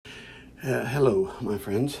Hello, my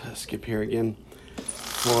friends. Skip here again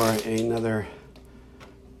for another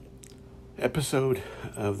episode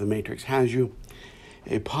of The Matrix Has You,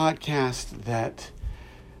 a podcast that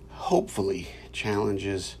hopefully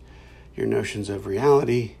challenges your notions of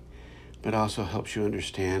reality, but also helps you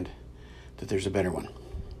understand that there's a better one.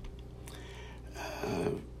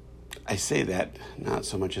 I say that not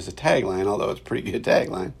so much as a tagline, although it's a pretty good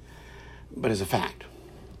tagline, but as a fact.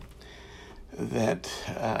 That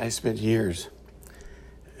I spent years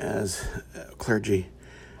as clergy.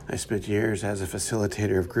 I spent years as a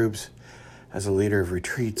facilitator of groups, as a leader of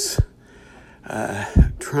retreats,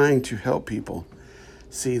 trying to help people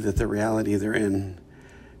see that the reality they're in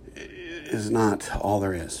is not all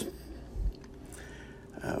there is.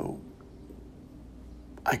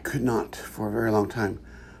 I could not, for a very long time,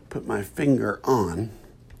 put my finger on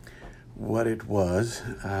what it was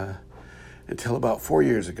until about 4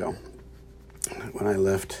 years ago. When I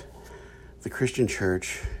left the Christian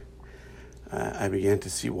church, I began to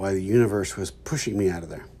see why the universe was pushing me out of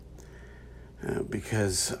there.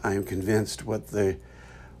 Because I am convinced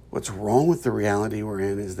what's wrong with the reality we're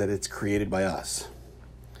in is that it's created by us.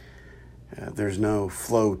 There's no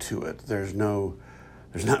flow to it. There's not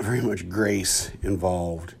very much grace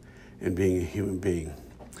involved in being a human being.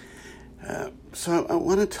 So I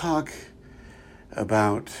want to talk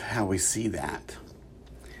about how we see that.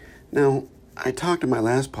 Now, I talked in my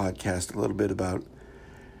last podcast a little bit about,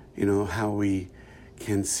 how we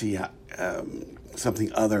can see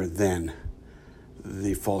something other than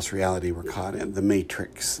the false reality we're caught in, the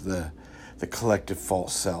matrix, the collective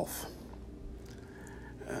false self.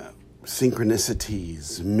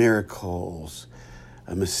 Synchronicities, miracles,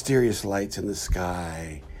 mysterious lights in the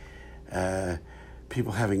sky,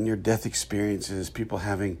 people having near-death experiences, people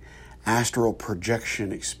having astral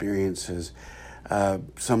projection experiences,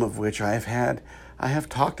 some of which I have had. I have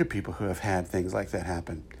talked to people who have had things like that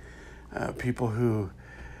happen. People who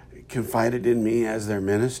confided in me as their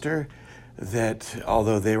minister that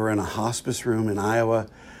although they were in a hospice room in Iowa,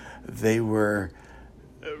 they were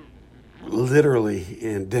literally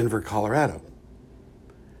in Denver, Colorado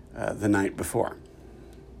the night before,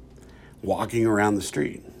 walking around the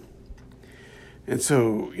street. And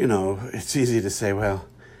so, it's easy to say, well,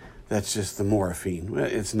 that's just the morphine. Well,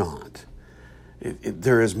 it's not.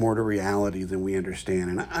 There is more to reality than we understand,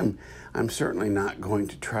 and I'm certainly not going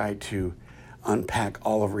to try to unpack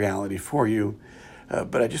all of reality for you,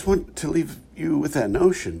 but I just want to leave you with that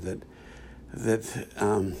notion that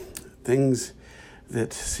things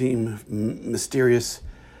that seem mysterious,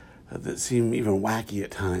 that seem even wacky at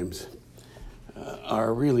times,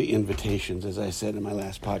 are really invitations, as I said in my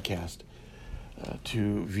last podcast,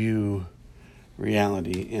 to view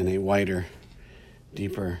reality in a wider,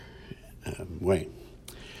 deeper way.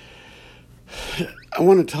 I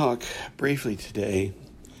want to talk briefly today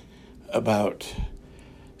about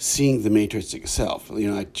seeing the matrix itself.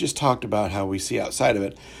 I just talked about how we see outside of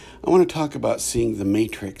it. I want to talk about seeing the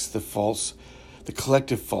matrix, the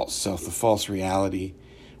collective false self, the false reality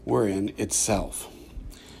we're in itself.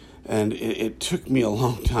 And it took me a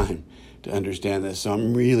long time to understand this, so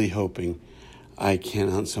I'm really hoping I can,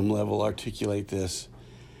 on some level, articulate this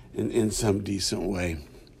in some decent way.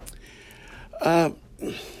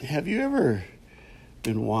 Have you ever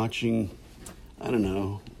been watching,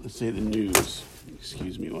 let's say the news?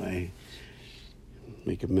 Excuse me while I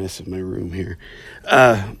make a mess of my room here.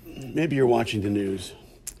 Maybe you're watching the news.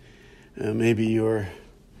 Maybe you're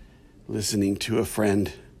listening to a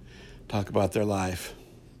friend talk about their life.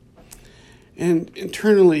 And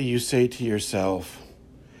internally you say to yourself,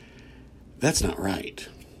 that's not right.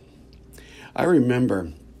 I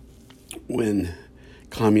remember when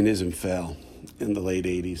communism fell in the late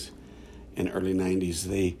 80s and early 90s,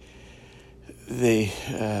 they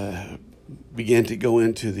began to go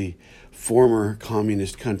into the former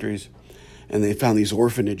communist countries, and they found these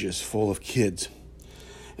orphanages full of kids.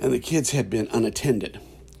 And the kids had been unattended,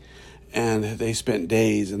 and they spent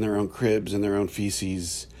days in their own cribs and their own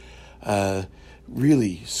feces,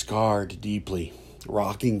 really scarred deeply,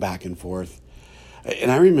 rocking back and forth.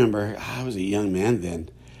 And I remember, I was a young man then,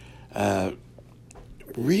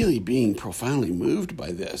 really being profoundly moved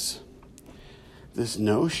by this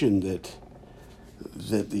notion that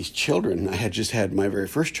these children, I had just had my very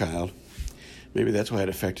first child, maybe that's why it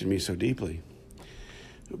affected me so deeply,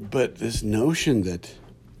 but this notion that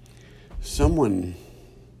someone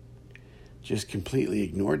just completely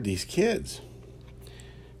ignored these kids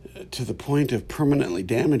to the point of permanently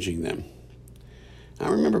damaging them. I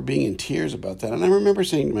remember being in tears about that, and I remember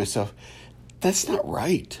saying to myself, that's not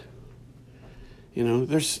right.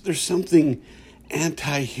 There's something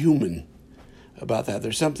anti-human about that.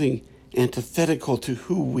 There's something antithetical to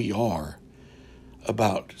who we are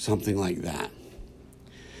about something like that.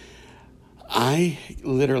 I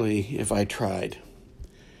literally, if I tried,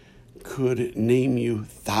 could name you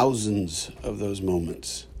thousands of those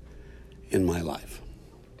moments in my life.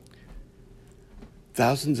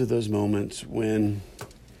 Thousands of those moments when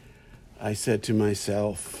I said to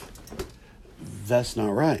myself, that's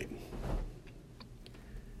not right.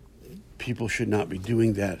 People should not be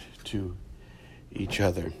doing that to each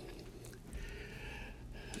other.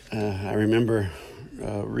 I remember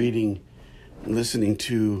reading and listening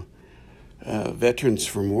to veterans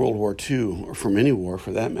from World War II, or from any war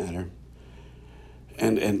for that matter,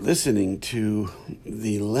 and listening to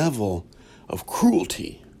the level of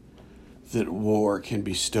cruelty that war can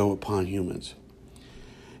bestow upon humans,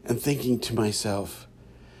 and thinking to myself,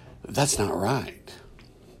 that's not right.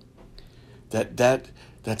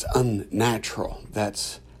 That's unnatural.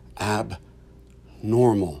 That's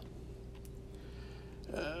abnormal.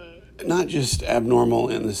 Not just abnormal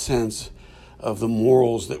in the sense of the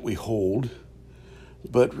morals that we hold,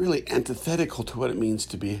 but really antithetical to what it means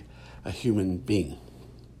to be a human being.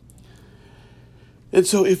 And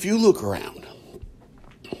so if you look around,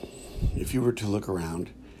 if you were to look around,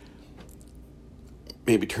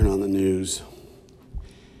 maybe turn on the news,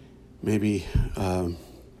 maybe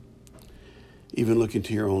even look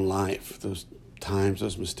into your own life, those times,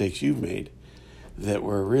 those mistakes you've made that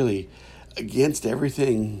were really against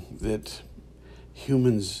everything that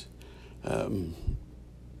humans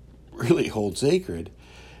really hold sacred,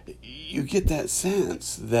 you get that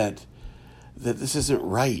sense that this isn't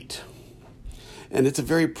right. And it's a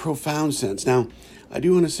very profound sense. Now, I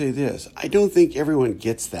do want to say this. I don't think everyone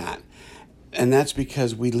gets that. And that's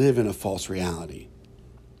because we live in a false reality.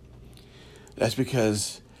 That's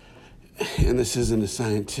because, and this isn't a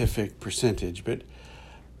scientific percentage, but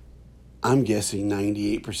I'm guessing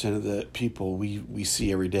 98% of the people we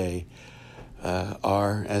see every day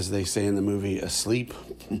are, as they say in the movie, asleep.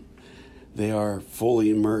 They are fully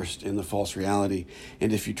immersed in the false reality.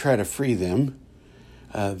 And if you try to free them,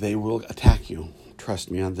 they will attack you.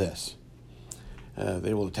 Trust me on this.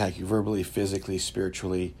 They will attack you verbally, physically,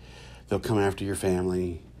 spiritually. They'll come after your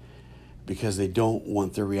family because they don't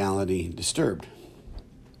want their reality disturbed.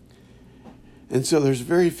 And so there's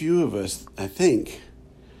very few of us, I think,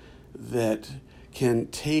 that can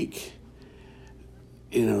take,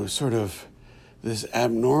 sort of this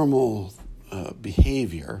abnormal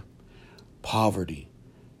behavior, poverty,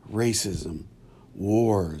 racism,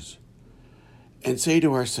 wars, and say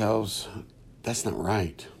to ourselves, that's not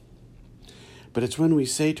right. But it's when we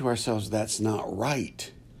say to ourselves, that's not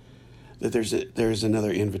right, that there's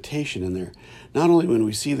another invitation in there. Not only when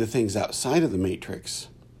we see the things outside of the matrix,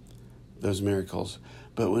 those miracles,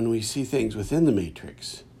 but when we see things within the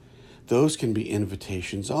matrix, those can be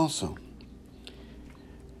invitations also.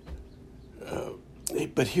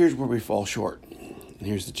 But here's where we fall short, and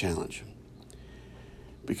here's the challenge.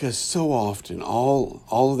 Because so often, all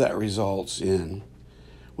of that results in,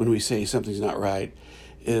 when we say something's not right,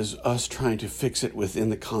 is us trying to fix it within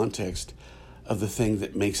the context of the thing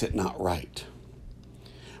that makes it not right.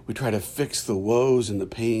 We try to fix the woes and the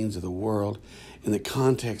pains of the world in the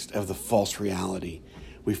context of the false reality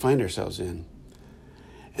we find ourselves in.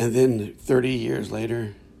 And then 30 years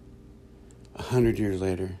later, 100 years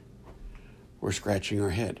later, we're scratching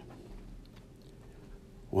our head,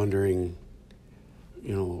 wondering,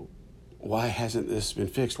 why hasn't this been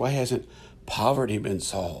fixed? Why hasn't poverty been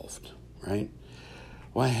solved, right?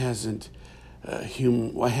 Why haven't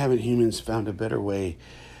humans found a better way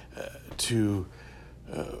to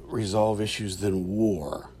resolve issues than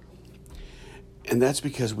war? And that's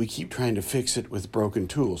because we keep trying to fix it with broken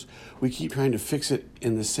tools. We keep trying to fix it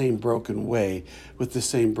in the same broken way with the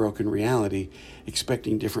same broken reality,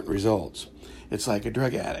 expecting different results. It's like a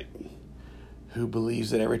drug addict who believes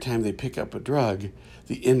that every time they pick up a drug,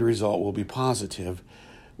 the end result will be positive,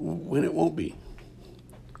 when it won't be.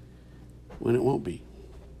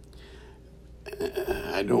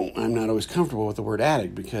 I'm not always comfortable with the word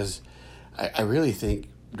addict because I really think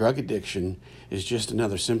drug addiction is just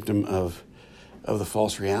another symptom of the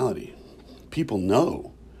false reality. People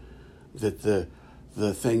know that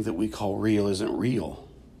the thing that we call real isn't real.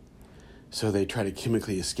 So they try to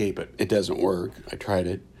chemically escape it. It doesn't work. I tried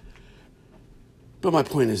it. But my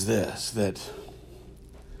point is this, that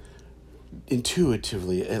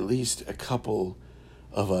intuitively, at least a couple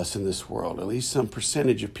of us in this world, at least some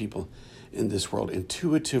percentage of people in this world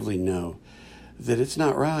intuitively know that it's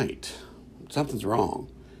not right. Something's wrong.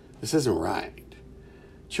 This isn't right.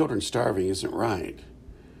 Children starving isn't right.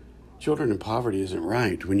 Children in poverty isn't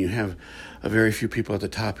right when you have a very few people at the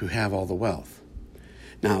top who have all the wealth.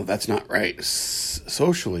 Now, that's not right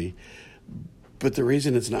socially, but the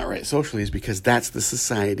reason it's not right socially is because that's the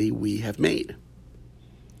society we have made.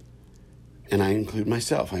 And I include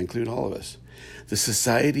myself, I include all of us. The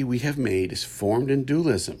society we have made is formed in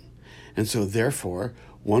dualism. And so therefore,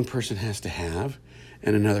 one person has to have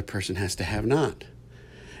and another person has to have not.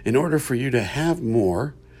 In order for you to have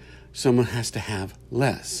more, someone has to have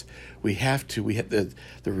less. The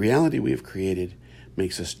reality we have created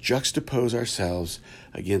makes us juxtapose ourselves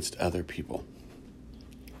against other people.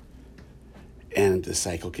 And the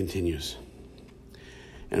cycle continues.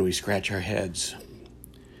 And we scratch our heads.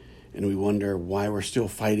 And we wonder why we're still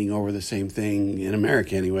fighting over the same thing, in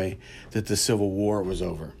America anyway, that the Civil War was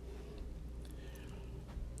over.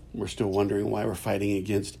 We're still wondering why we're fighting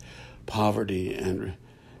against poverty and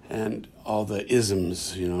all the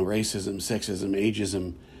isms, racism, sexism,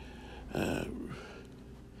 ageism.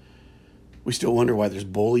 We still wonder why there's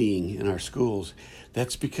bullying in our schools.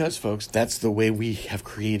 That's because, folks, that's the way we have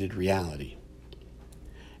created reality.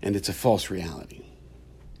 And it's a false reality.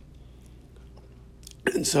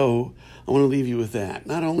 And so I want to leave you with that.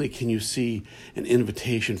 Not only can you see an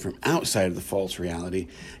invitation from outside of the false reality,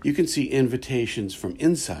 you can see invitations from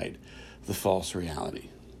inside the false reality.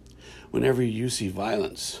 Whenever you see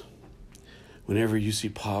violence, whenever you see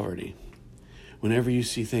poverty, whenever you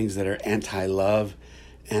see things that are anti-love,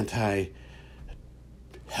 anti-help,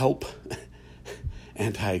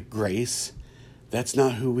 anti-grace, that's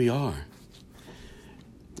not who we are.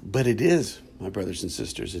 But it is, my brothers and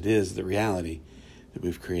sisters, it is the reality that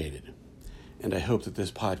we've created. And I hope that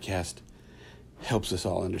this podcast helps us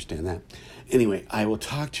all understand that. Anyway, I will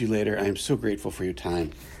talk to you later. I am so grateful for your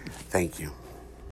time. Thank you.